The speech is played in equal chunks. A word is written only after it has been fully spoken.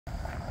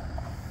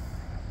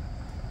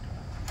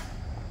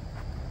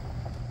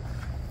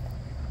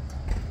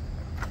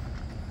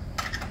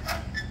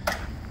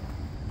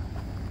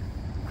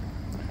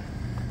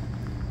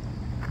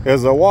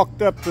As I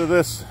walked up to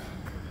this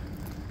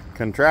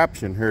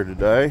contraption here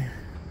today,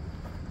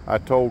 I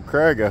told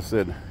Craig, I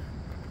said,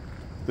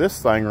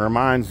 this thing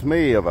reminds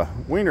me of a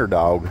wiener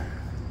dog.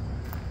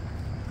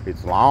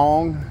 It's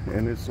long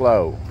and it's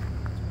low.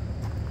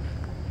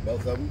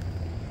 Both of them?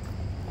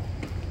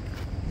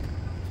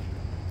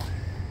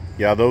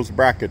 Yeah, those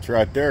brackets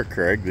right there,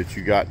 Craig, that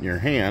you got in your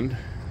hand,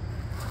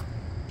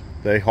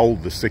 they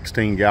hold the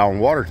 16-gallon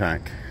water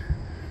tank.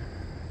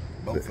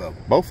 Both of them?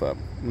 Both of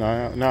them.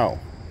 No.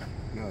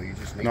 No, you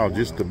just need one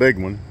just the big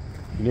one.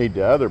 You need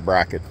the other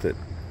bracket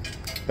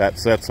that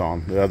sets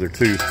on, the other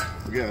two.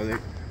 Yeah,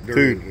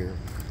 they're in here.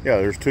 Yeah,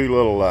 there's two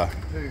little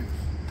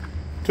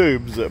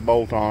tubes that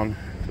bolt on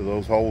to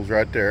those holes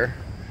right there.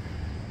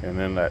 And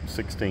then that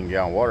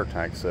 16-gallon water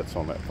tank sets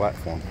on that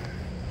platform.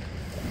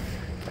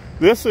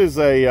 This is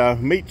a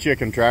meat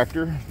chicken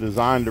tractor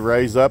designed to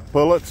raise up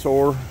pullets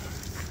or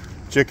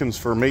chickens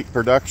for meat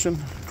production,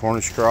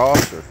 Cornish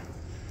cross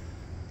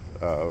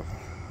or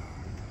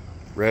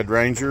Red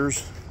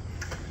Rangers.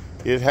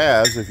 It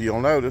has, if you'll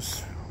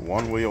notice,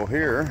 one wheel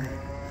here,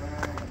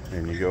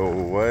 and you go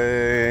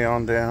way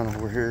on down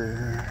over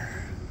here,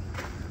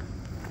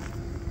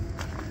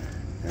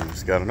 and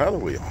it's got another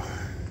wheel.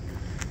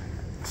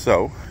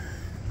 So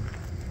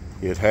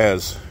it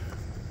has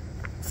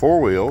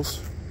 4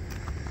 wheels,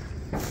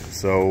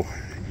 so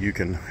you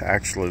can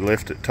actually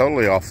lift it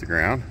totally off the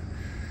ground.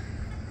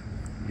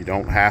 You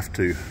don't have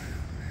to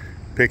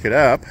pick it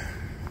up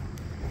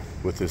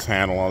with this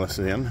handle on this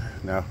end.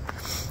 Now,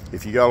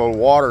 if you got a little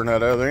water in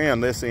that other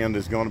end, this end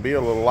is going to be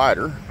a little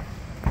lighter,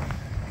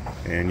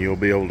 and you'll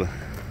be able to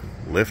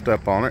lift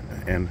up on it,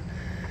 and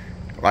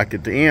like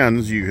at the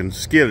ends, you can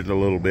skid it a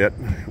little bit,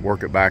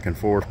 work it back and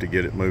forth to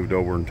get it moved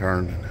over and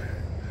turned.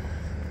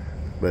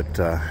 But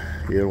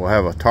it will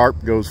have a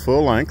tarp, goes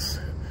full length,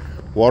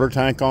 water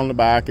tank on the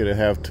back. It'll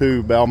have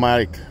 2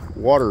 Bellmatic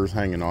waters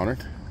hanging on it,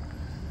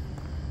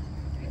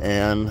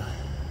 and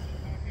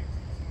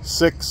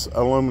 6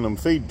 aluminum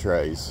feed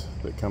trays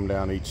that come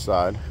down each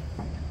side.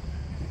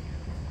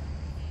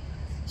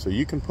 So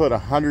you can put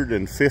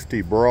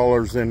 150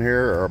 broilers in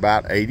here, or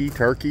about 80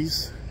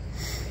 turkeys.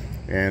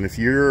 And if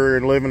you're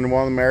living in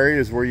one of them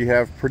areas where you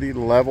have pretty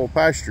level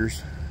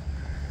pastures,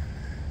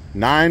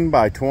 9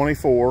 by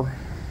 24,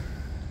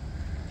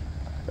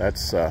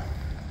 that's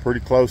pretty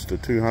close to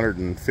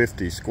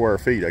 250 square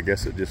feet. I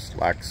guess it just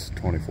lacks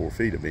 24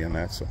 feet of being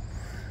that, so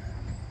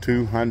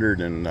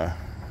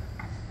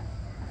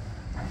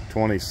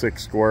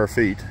 226 square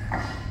feet.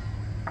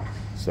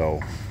 So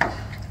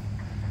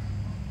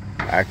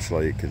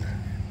actually it could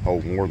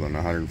hold more than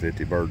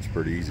 150 birds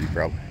pretty easy,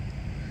 probably,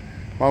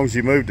 as long as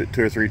you moved it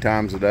 2 or 3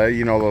 times a day.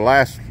 You know, the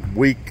last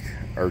week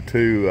or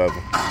 2 of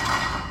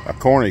a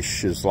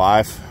Cornish's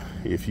life,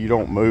 if you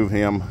don't move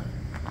him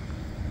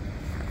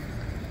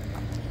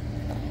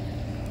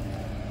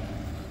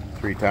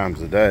 3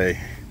 times a day,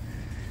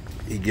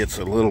 he gets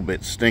a little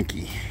bit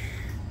stinky.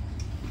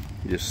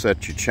 You just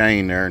set your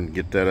chain there and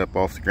get that up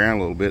off the ground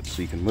a little bit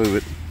so you can move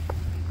it.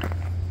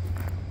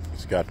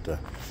 It's got the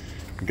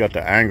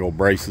angle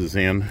braces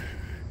in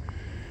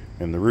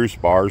and the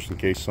roost bars in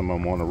case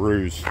someone want to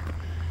roost.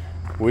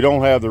 We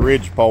don't have the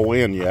ridge pole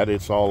in yet.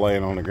 It's all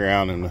laying on the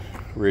ground and the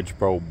ridge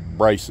pole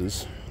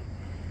braces.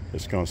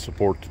 It's going to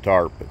support the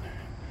tarp. But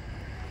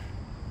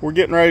we're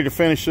getting ready to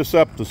finish this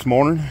up this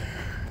morning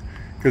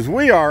because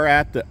we are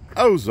at the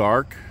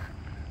Ozark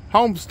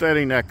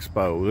Homesteading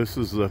Expo. This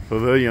is the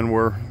pavilion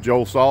where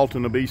Joel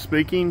Salton will be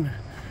speaking.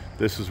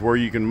 This is where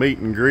you can meet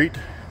and greet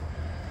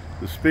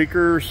the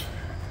speakers.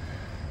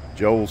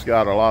 Joel's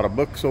got a lot of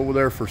books over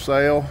there for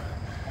sale,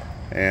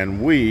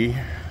 and we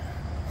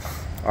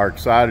are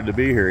excited to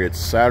be here. It's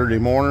Saturday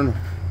morning,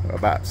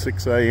 about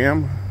 6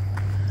 a.m.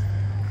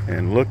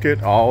 and look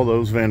at all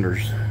those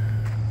vendors.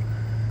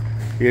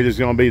 It is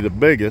going to be the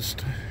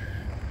biggest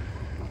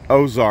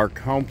Ozark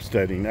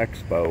Homesteading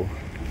Expo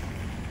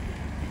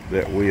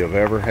that we have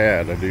ever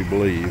had, I do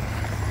believe.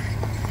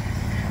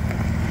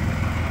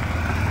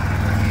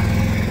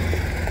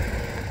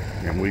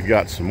 And we've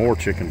got some more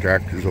chicken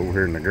tractors over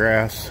here in the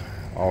grass.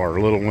 All our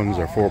little ones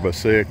are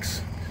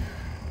 4x6,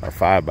 our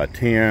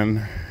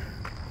 5x10,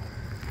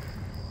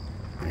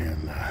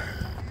 and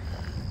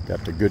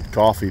got the good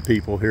coffee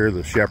people here,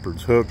 the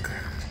Shepherd's Hook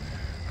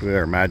with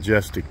our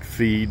majestic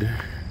feed,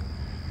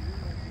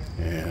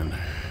 and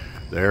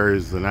there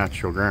is the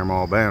Natural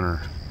Grandma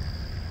banner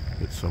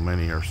that so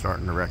many are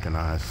starting to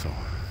recognize. So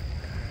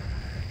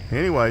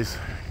anyways,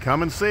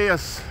 come and see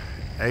us.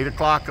 8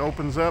 o'clock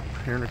opens up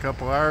here in a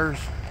couple hours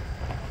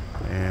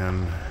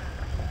and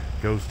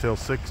goes till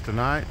 6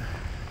 tonight.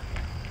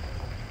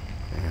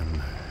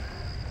 And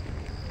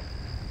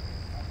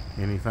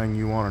anything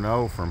you want to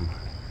know, from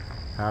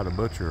how to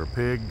butcher a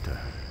pig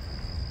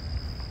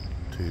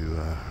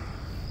to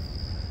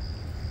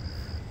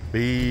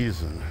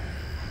bees and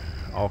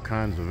all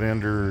kinds of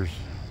vendors,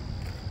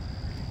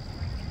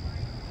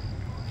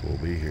 will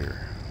be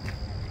here.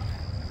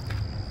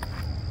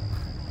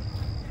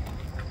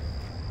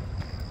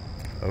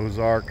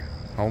 Ozark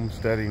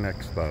Homesteading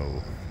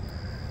Expo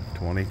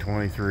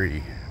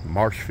 2023.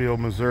 Marshfield,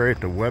 Missouri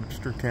at the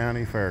Webster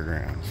County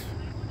Fairgrounds.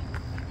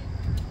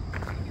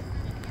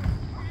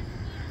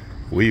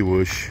 We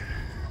wish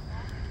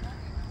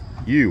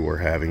you were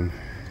having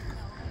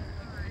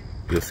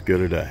this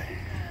good a day.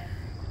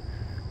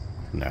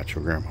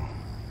 Natural Grandma.